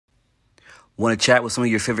Want to chat with some of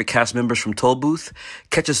your favorite cast members from Toll Booth?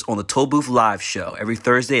 Catch us on the Toll Booth Live Show every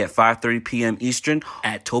Thursday at 5:30 p.m. Eastern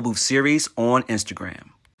at Toll Booth Series on Instagram.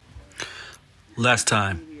 Last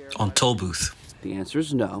time on Toll Booth. The answer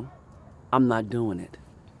is no. I'm not doing it.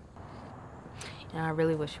 I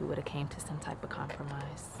really wish we would have came to some type of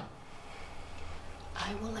compromise.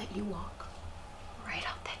 I will let you walk right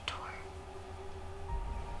out that door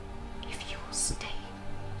if you will stay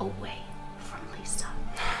away from Lisa.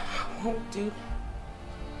 I won't do that.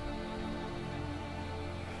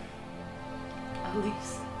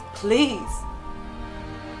 Elise, please.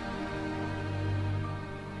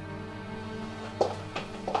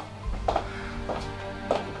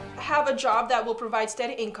 Have a job that will provide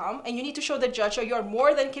steady income, and you need to show the judge that you're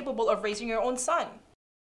more than capable of raising your own son.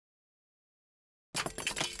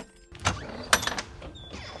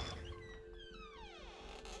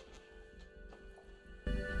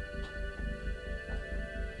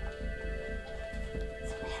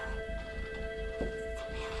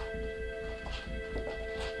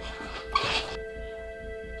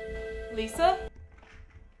 Lisa?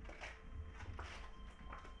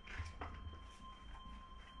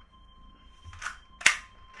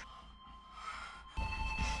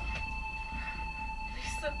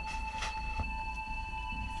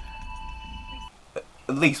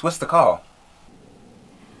 Elise, what's the call?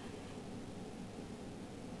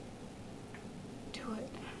 Do it.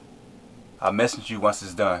 I'll message you once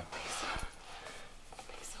it's done.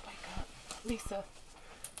 Lisa, wake up. Lisa.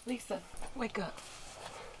 Lisa, wake up.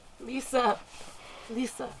 Lisa.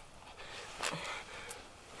 Lisa.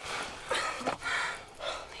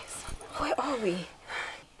 Lisa. Where are we?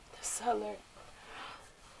 The cellar.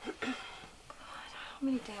 How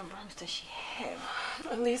many damn rooms does she have?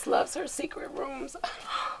 Elise loves her secret rooms.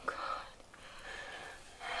 Oh, God.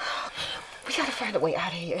 We gotta find a way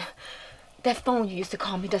out of here. That phone you used to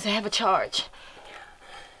call me doesn't have a charge.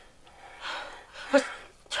 But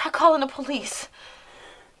try calling the police.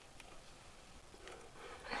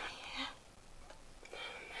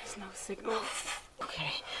 There's no signal.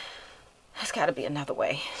 Okay. There's gotta be another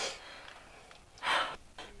way.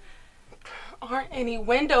 Aren't any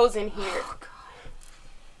windows in here. Oh, God.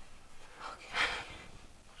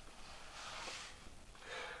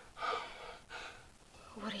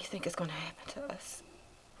 What do you think is going to happen to us?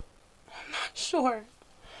 I'm not sure.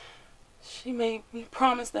 She made me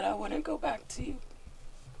promise that I wouldn't go back to you.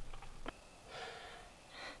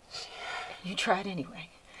 You tried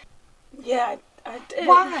anyway. Yeah, I did.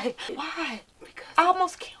 Why? Why? Because I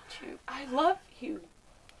almost killed you. I love you.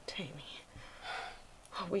 Tammy,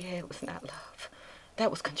 all we had was not love.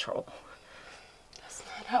 That was control. That's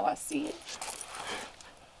not how I see it.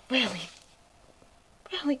 Really?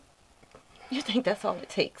 Really? You think that's all it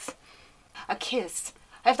takes? A kiss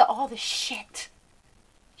after all the shit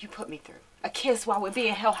you put me through. A kiss while we're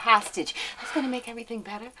being held hostage. That's gonna make everything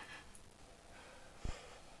better.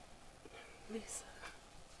 Lisa,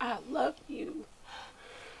 I love you.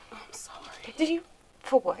 I'm sorry. Do you?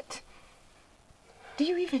 For what? Do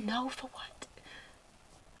you even know for what?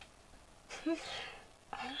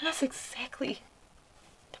 That's exactly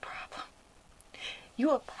the problem.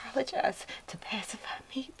 You apologize to pacify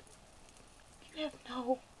me. You have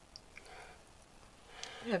no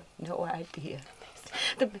idea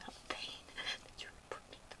the amount of pain that you put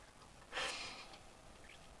me through.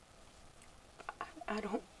 I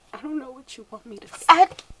don't know what you want me to say. I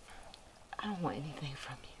don't want anything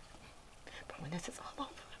from you. But when this is all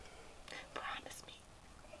over,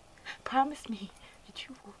 promise me that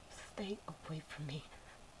you will stay away from me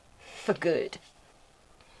for good.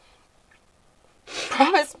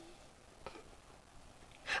 Promise me,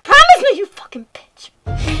 you fucking bitch.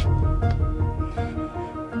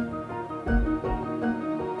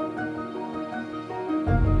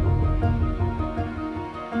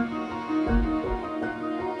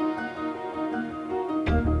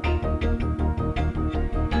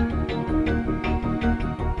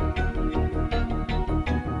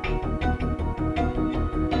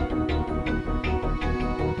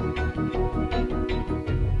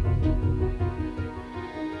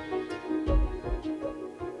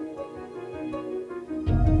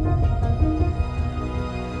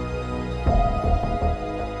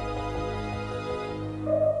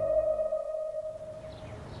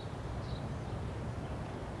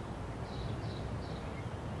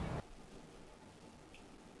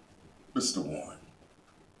 Mr. Warren,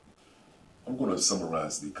 I'm going to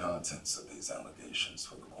summarize the contents of these allegations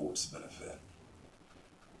for the court's benefit.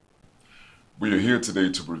 We are here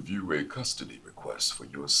today to review a custody request for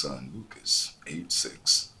your son, Lucas, age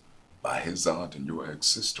 6, by his aunt and your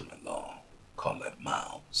ex-sister-in-law, Collette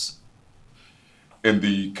Miles. In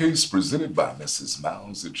the case presented by Mrs.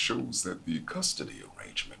 Miles, it shows that the custody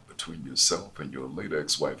arrangement between yourself and your late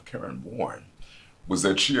ex-wife Karen Warren was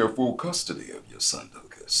that she had full custody of your son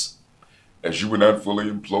Lucas, as you were not fully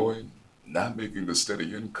employed, not making a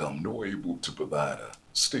steady income, nor able to provide a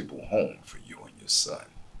stable home for you and your son.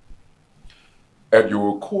 At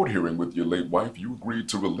your court hearing with your late wife, you agreed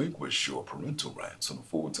to relinquish your parental rights on a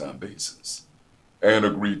full-time basis and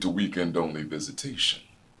agreed to weekend-only visitation.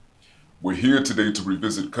 We're here today to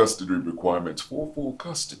revisit custody requirements for full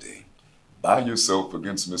custody by yourself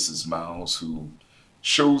against Mrs. Miles, who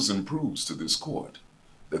shows and proves to this court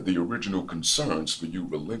that the original concerns for you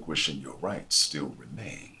relinquishing your rights still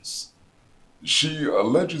remains. She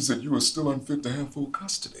alleges that you are still unfit to have full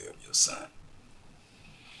custody of your son.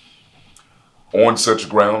 On such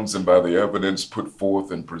grounds and by the evidence put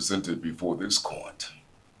forth and presented before this court,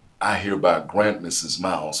 I hereby grant Mrs.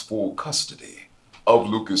 Miles full custody of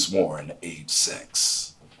Lucas Warren, age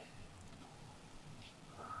 6.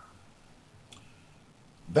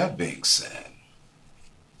 That being said,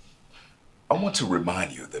 I want to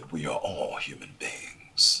remind you that we are all human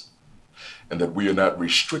beings and that we are not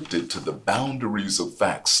restricted to the boundaries of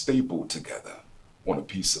facts stapled together on a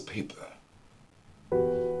piece of paper.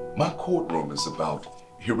 My courtroom is about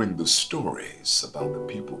hearing the stories about the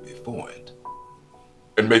people before it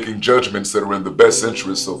and making judgments that are in the best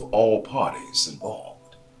interests of all parties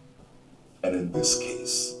involved. And in this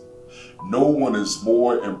case, no one is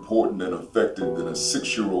more important and affected than a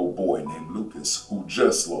 6-year-old boy named Lucas who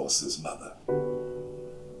just lost his mother.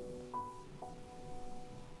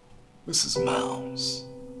 Mrs. Miles,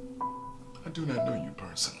 I do not know you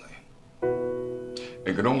personally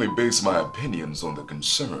and can only base my opinions on the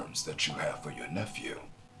concerns that you have for your nephew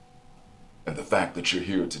and the fact that you're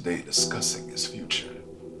here today discussing his future.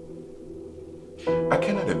 I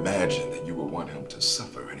cannot imagine that you would want him to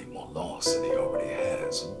suffer any more loss than he already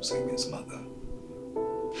has losing his mother.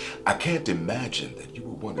 I can't imagine that you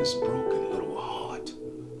would want his broken little heart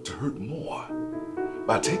to hurt more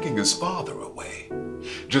by taking his father away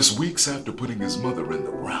just weeks after putting his mother in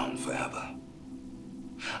the ground forever.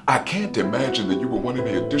 I can't imagine that you would want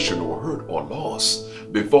any additional hurt or loss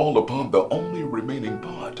befall upon the only remaining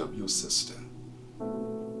part of your sister.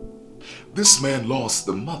 This man lost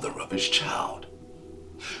the mother of his child.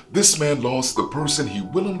 This man lost the person he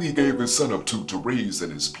willingly gave his son up to raise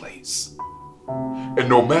in his place. And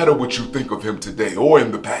no matter what you think of him today or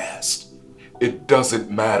in the past, it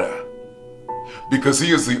doesn't matter. Because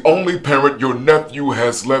he is the only parent your nephew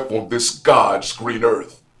has left on this God's green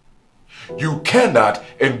earth. You cannot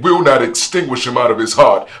and will not extinguish him out of his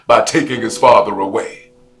heart by taking his father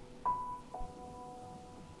away.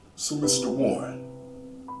 So, Mr. Warren,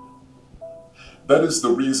 that is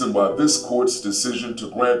the reason why this court's decision to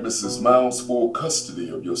grant Mrs. Miles full custody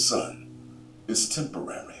of your son is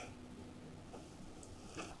temporary.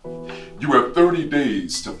 You have 30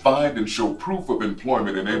 days to find and show proof of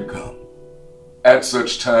employment and income. At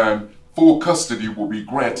such time, full custody will be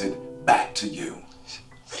granted back to you.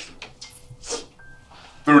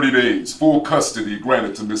 30 days, full custody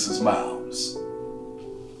granted to Mrs. Miles.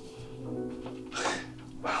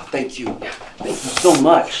 Wow, thank you. Thank you so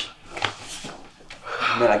much.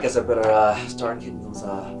 Man, I guess I better start getting those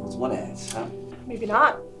one ads, huh? Maybe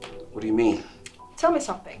not. What do you mean? Tell me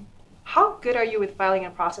something. How good are you with filing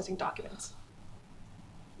and processing documents?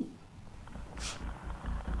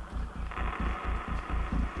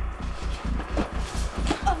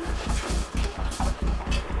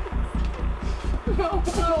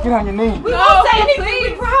 Get on your knees. We won't say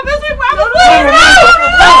anything. We promise. We promise.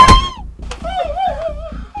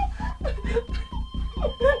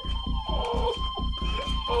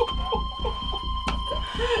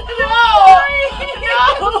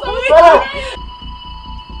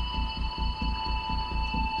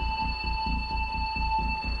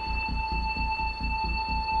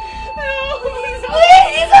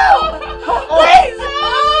 Please, no!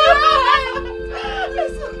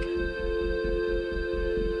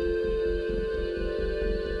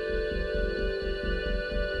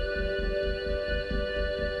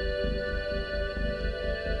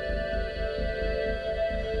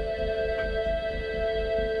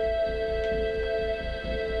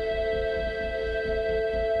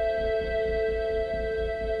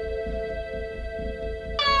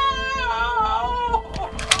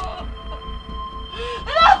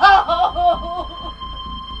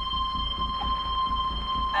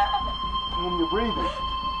 You're breathing.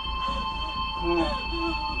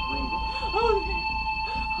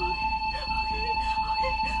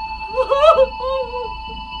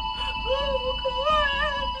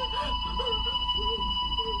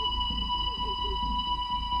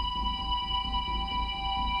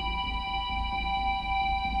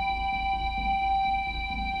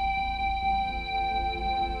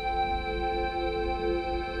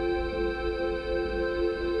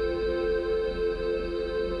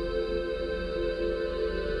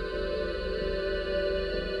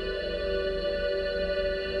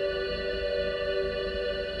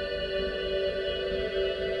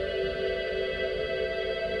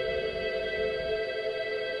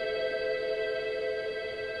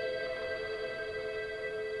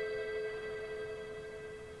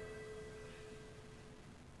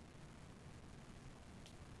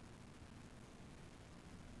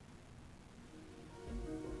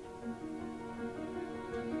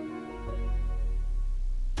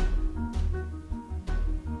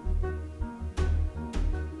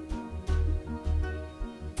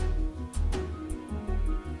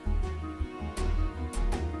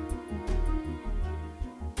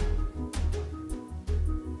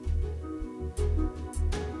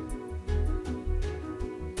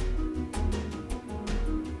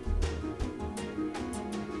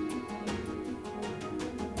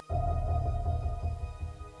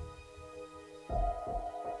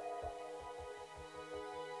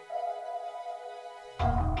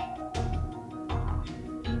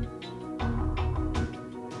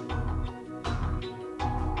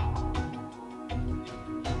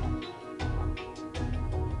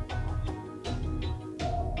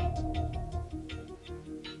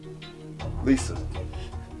 Lisa.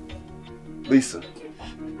 Lisa.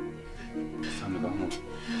 It's time to go home.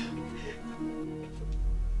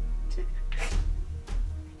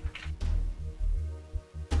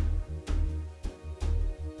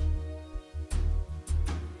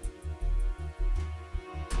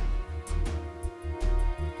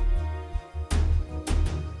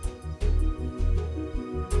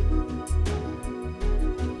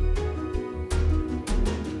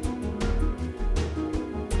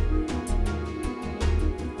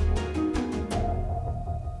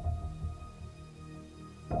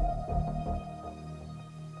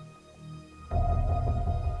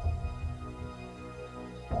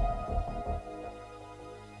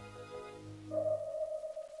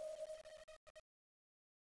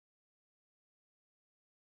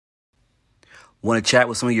 Want to chat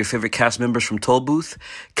with some of your favorite cast members from Toll Booth?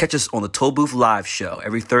 Catch us on the Toll Booth Live Show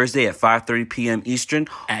every Thursday at 5:30 p.m. Eastern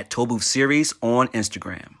at Toll Booth Series on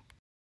Instagram.